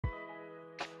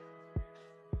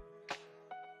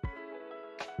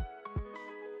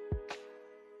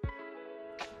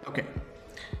Okay,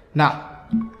 now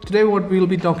today what we'll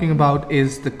be talking about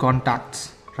is the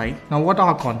contacts, right? Now what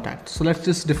are contacts? So let's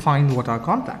just define what are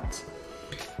contacts.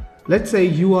 Let's say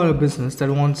you are a business that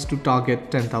wants to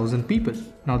target 10,000 people.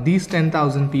 Now these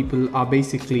 10,000 people are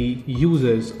basically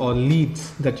users or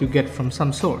leads that you get from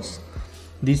some source.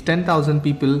 These 10,000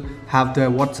 people have their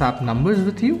WhatsApp numbers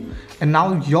with you, and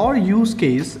now your use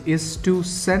case is to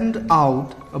send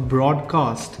out a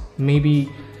broadcast,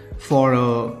 maybe for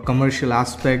a commercial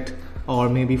aspect or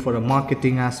maybe for a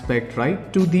marketing aspect,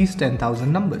 right, to these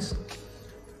 10,000 numbers.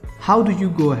 How do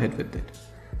you go ahead with it?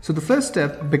 So the first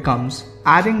step becomes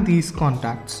adding these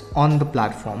contacts on the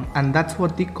platform, and that's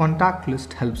what the contact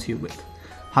list helps you with.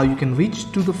 How you can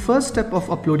reach to the first step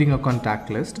of uploading a contact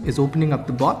list is opening up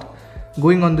the bot,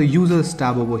 going on the users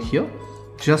tab over here,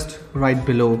 just right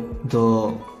below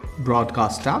the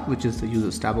broadcast tab, which is the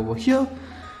users tab over here,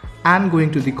 and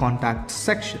going to the contacts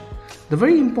section. The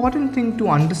very important thing to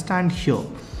understand here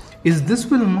is this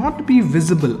will not be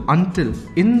visible until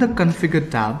in the configure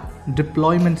tab,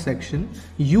 deployment section,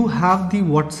 you have the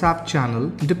WhatsApp channel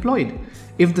deployed.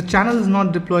 If the channel is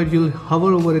not deployed, you'll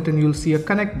hover over it and you'll see a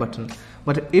connect button.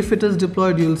 But if it is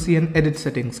deployed, you'll see an edit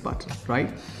settings button, right?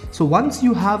 So once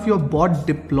you have your bot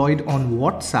deployed on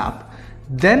WhatsApp,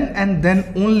 then and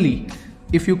then only,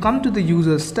 if you come to the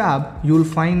users tab, you'll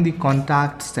find the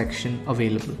contact section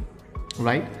available,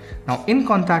 right? Now in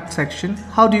contact section,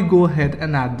 how do you go ahead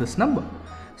and add this number?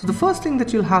 So the first thing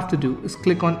that you'll have to do is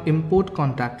click on import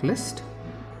contact list.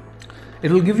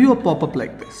 It will give you a pop-up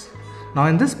like this. Now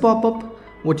in this pop-up,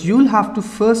 what you'll have to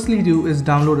firstly do is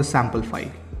download a sample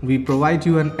file. We provide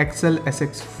you an Excel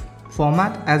SX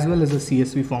format as well as a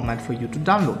CSV format for you to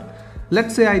download.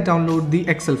 Let's say I download the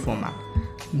Excel format.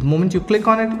 The moment you click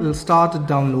on it, it will start a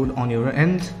download on your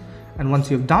end. And once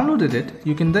you've downloaded it,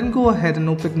 you can then go ahead and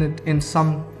open it in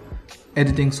some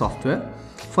editing software.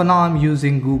 For now, I'm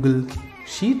using Google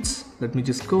Sheets. Let me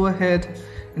just go ahead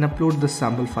and upload the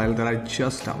sample file that I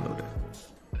just downloaded.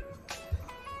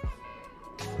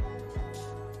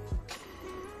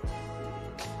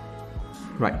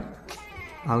 Right,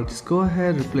 I'll just go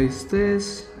ahead, replace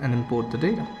this and import the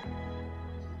data.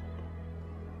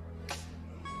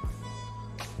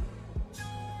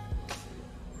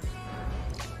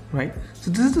 Right,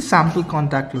 so this is the sample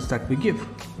contact list that we give.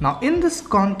 Now in this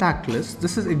contact list,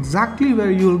 this is exactly where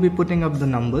you will be putting up the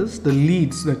numbers, the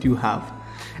leads that you have,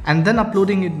 and then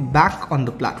uploading it back on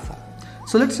the platform.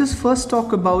 So let's just first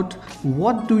talk about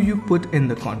what do you put in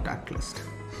the contact list.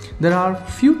 There are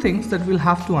few things that we'll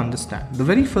have to understand. The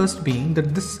very first being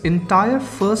that this entire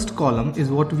first column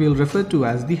is what we'll refer to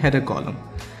as the header column.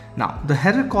 Now, the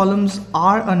header columns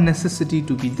are a necessity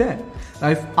to be there. Now,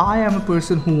 if I am a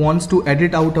person who wants to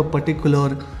edit out a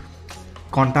particular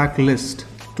contact list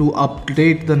to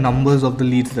update the numbers of the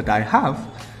leads that I have,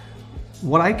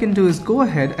 what I can do is go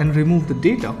ahead and remove the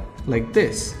data like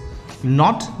this,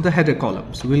 not the header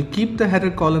columns. We'll keep the header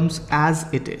columns as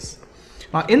it is.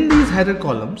 Now in these header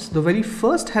columns, the very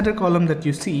first header column that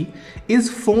you see is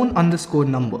phone underscore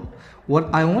number.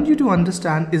 What I want you to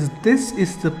understand is this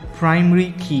is the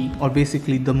primary key, or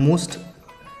basically the most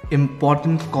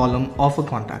important column of a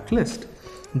contact list.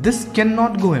 This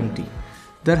cannot go empty.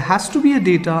 There has to be a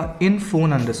data in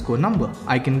phone underscore number.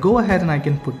 I can go ahead and I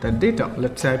can put that data.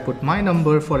 Let's say I put my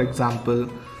number, for example,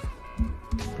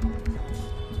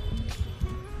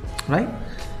 right?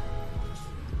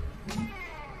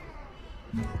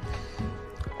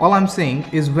 All I'm saying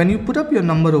is when you put up your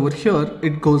number over here,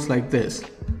 it goes like this.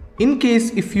 In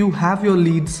case if you have your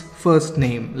leads first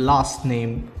name, last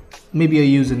name, maybe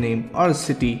a username or a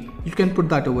city, you can put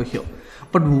that over here.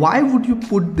 But why would you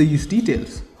put these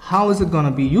details? How is it going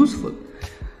to be useful?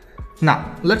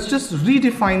 Now, let's just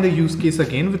redefine the use case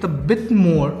again with a bit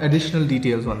more additional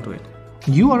details onto it.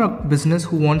 You are a business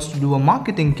who wants to do a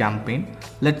marketing campaign.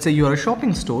 Let's say you are a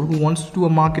shopping store who wants to do a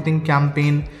marketing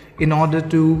campaign in order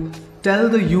to tell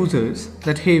the users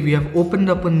that, hey, we have opened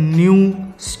up a new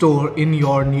store in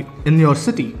your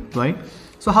city, right?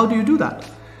 So how do you do that?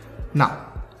 Now,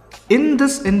 in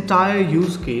this entire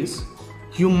use case,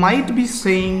 you might be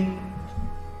saying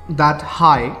that,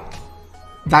 hi,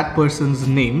 that person's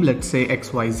name, let's say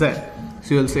XYZ.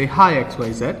 So you'll say, hi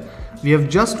XYZ, we have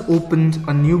just opened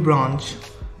a new branch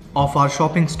of our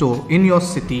shopping store in your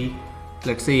city,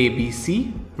 let's say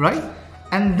ABC, right?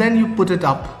 And then you put it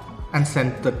up and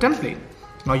send the template.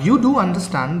 Now you do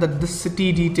understand that the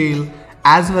city detail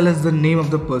as well as the name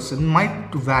of the person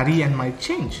might vary and might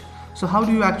change. So how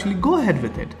do you actually go ahead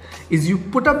with it? Is you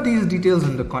put up these details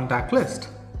in the contact list,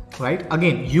 right?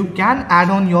 Again, you can add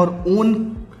on your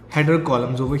own header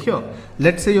columns over here.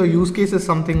 Let's say your use case is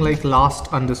something like last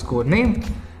underscore name.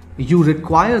 you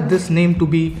require this name to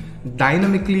be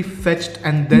dynamically fetched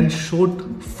and then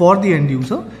showed for the end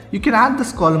user, you can add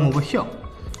this column over here.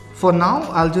 For now,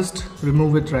 I'll just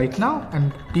remove it right now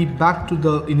and be back to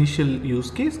the initial use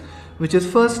case, which is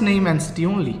first name and city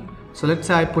only. So let's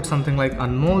say I put something like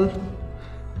Anmol,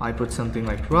 I put something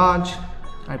like Raj,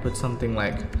 I put something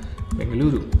like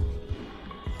Bengaluru,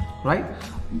 right?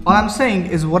 All I'm saying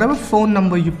is whatever phone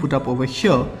number you put up over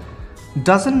here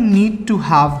doesn't need to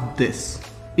have this.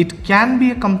 It can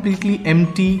be a completely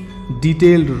empty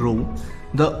detailed row.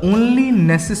 The only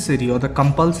necessary or the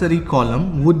compulsory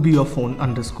column would be your phone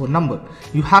underscore number.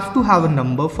 You have to have a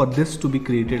number for this to be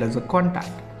created as a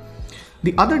contact.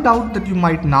 The other doubt that you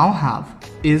might now have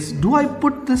is, do I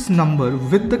put this number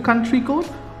with the country code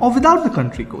or without the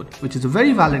country code? Which is a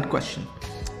very valid question.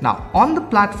 Now on the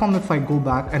platform, if I go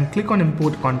back and click on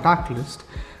import contact list,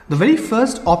 the very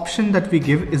first option that we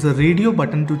give is a radio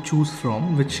button to choose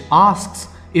from, which asks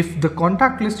if the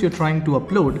contact list you're trying to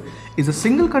upload is a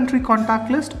single country contact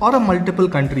list or a multiple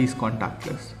countries contact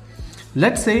list.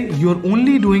 Let's say you're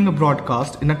only doing a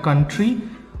broadcast in a country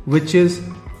which is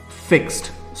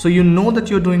fixed. So you know that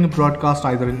you're doing a broadcast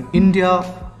either in India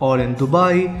or in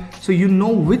Dubai. So you know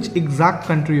which exact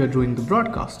country you're doing the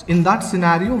broadcast. In that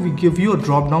scenario, we give you a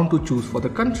drop down to choose for the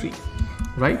country,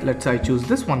 right? Let's say I choose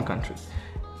this one country.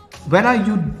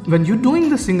 When you're doing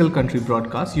the single country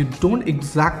broadcast, you don't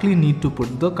exactly need to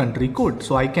put the country code.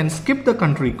 So I can skip the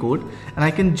country code and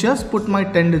I can just put my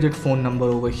 10-digit phone number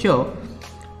over here,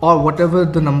 or whatever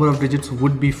the number of digits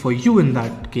would be for you in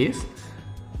that case,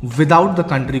 without the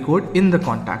country code in the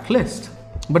contact list.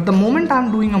 But the moment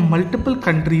I'm doing a multiple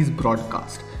countries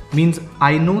broadcast, means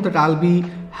I know that I'll be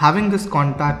having this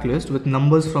contact list with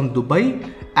numbers from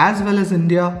Dubai as well as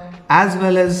India, as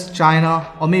well as China,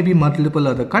 or maybe multiple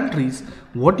other countries.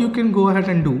 What you can go ahead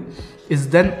and do is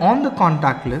then on the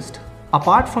contact list,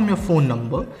 apart from your phone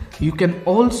number, you can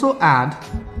also add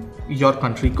your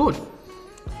country code,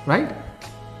 right?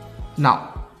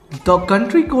 Now, the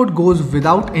country code goes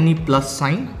without any plus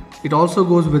sign. It also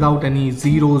goes without any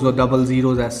zeros or double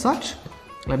zeros as such.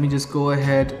 Let me just go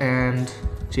ahead and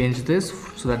change this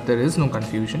so that there is no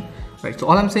confusion, right? So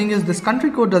all I'm saying is this country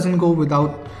code doesn't go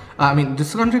without,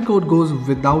 this country code goes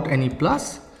without any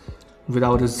plus,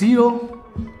 without a zero.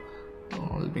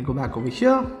 Let me go back over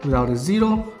here, without a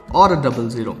zero or a double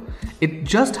zero. It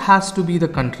just has to be the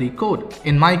country code.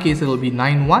 In my case, it will be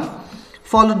 91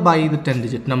 followed by the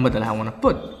 10-digit number that I want to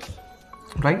put,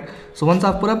 right? So once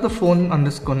I've put up the phone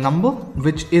underscore number,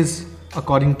 which is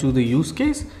according to the use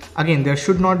case, again, there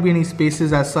should not be any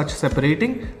spaces as such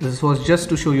separating. This was just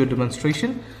to show you a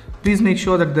demonstration. Please make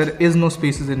sure that there is no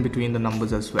spaces in between the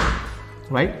numbers as well,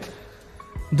 right?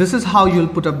 This is how you'll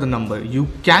put up the number. You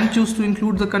can choose to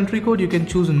include the country code. You can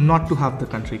choose not to have the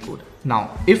country code.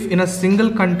 Now, if in a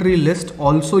single country list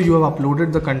also you have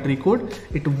uploaded the country code,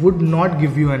 it would not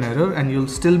give you an error and you'll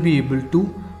still be able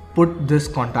to put this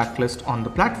contact list on the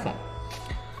platform.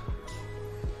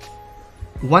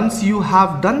 Once you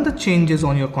have done the changes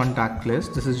on your contact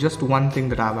list, this is just one thing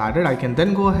that I've added. I can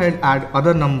then go ahead, add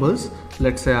other numbers.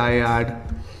 Let's say I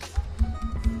add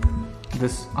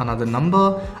this another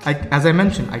number. As I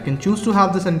mentioned, I can choose to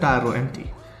have this entire row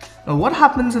empty. Now what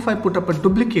happens if I put up a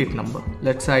duplicate number?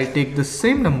 Let's say I take the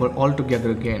same number altogether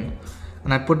again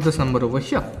and I put this number over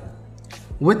here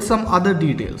with some other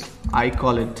details. I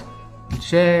call it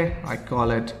J, I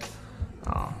call it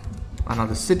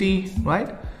another city,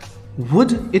 right?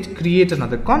 Would it create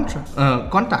another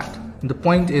contact? The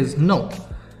point is no.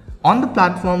 On the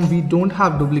platform, we don't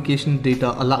have duplication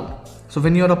data allowed. So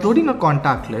when you're uploading a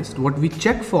contact list, what we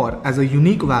check for as a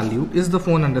unique value is the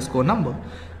phone underscore number.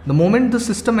 The moment the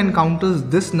system encounters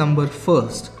this number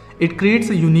first, it creates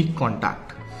a unique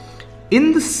contact.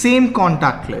 In the same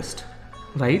contact list,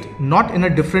 right? Not in a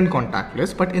different contact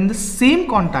list, but in the same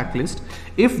contact list,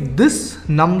 if this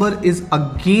number is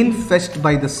again fetched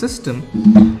by the system,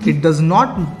 it does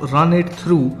not run it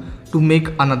through to make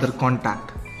another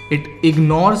contact. It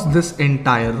ignores this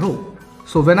entire row.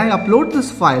 So when I upload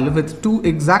this file with two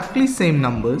exactly same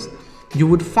numbers, you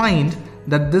would find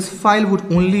that this file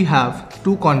would only have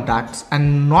 2 contacts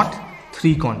and not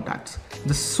 3 contacts.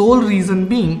 The sole reason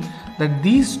being that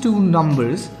these two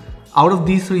numbers, out of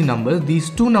these 3 numbers, these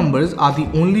 2 numbers are the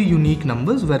only unique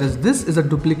numbers, whereas this is a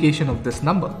duplication of this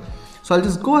number. So I'll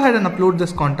just go ahead and upload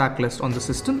this contact list on the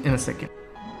system in a second.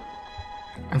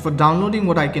 And for downloading,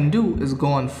 what I can do is go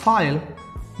on File,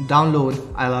 Download.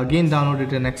 I'll again download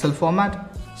it in Excel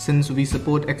format. Since we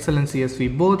support Excel and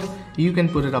CSV both, you can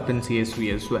put it up in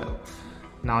CSV as well.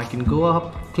 Now I can go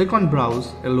up, click on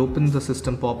Browse. It'll open the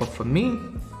system pop-up for me.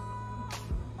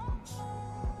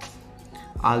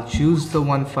 I'll choose the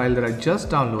one file that I just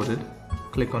downloaded,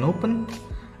 click on open.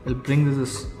 I'll bring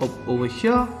this up over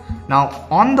here. Now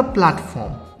on the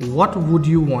platform, what would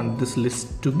you want this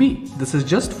list to be? This is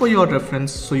just for your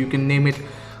reference, so you can name it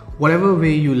whatever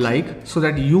way you like so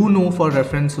that you know for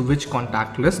reference which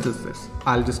contact list is this.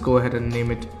 I'll just go ahead and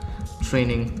name it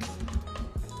training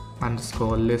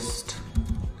underscore list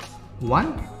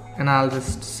 1 and I'll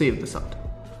just save this out.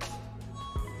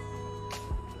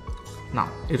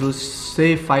 Now it will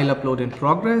say file upload in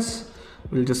progress.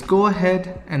 We'll just go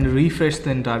ahead and refresh the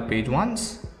entire page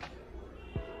once.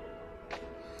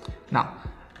 Now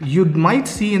you might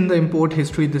see in the import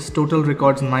history this total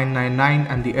records 999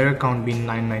 and the error count being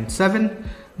 997.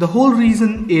 The whole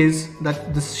reason is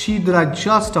that the sheet that I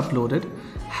just uploaded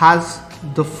has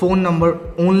the phone number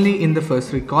only in the first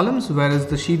 3 columns, whereas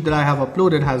the sheet that I have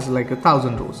uploaded has like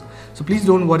 1,000 rows. So please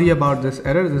don't worry about this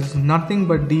error. This is nothing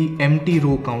but the empty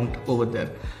row count over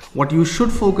there. What you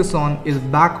should focus on is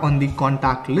back on the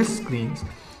contact list screens.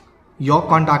 Your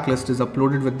contact list is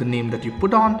uploaded with the name that you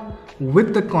put on,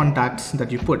 with the contacts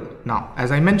that you put. Now,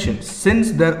 as I mentioned,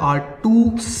 since there are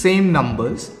 2 same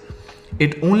numbers,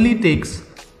 it only takes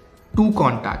 2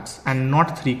 contacts and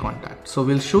not 3 contacts. So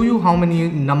we'll show you how many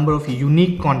number of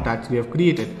unique contacts we have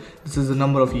created. This is the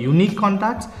number of unique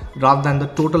contacts rather than the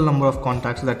total number of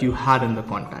contacts that you had in the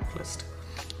contact list,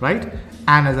 right?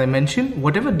 And as I mentioned,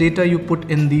 whatever data you put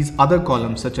in these other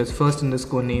columns, such as first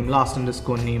underscore name, last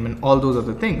underscore name, and all those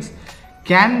other things,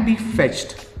 can be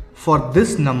fetched for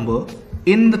this number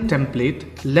in the template.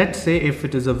 Let's say if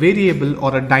it is a variable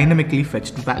or a dynamically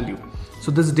fetched value. So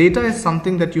this data is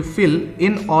something that you fill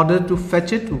in order to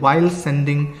fetch it while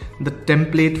sending the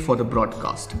template for the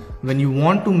broadcast, when you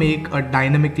want to make a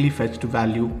dynamically fetched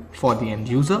value for the end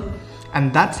user.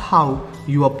 And that's how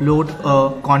you upload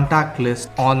a contact list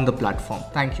on the platform.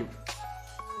 Thank you.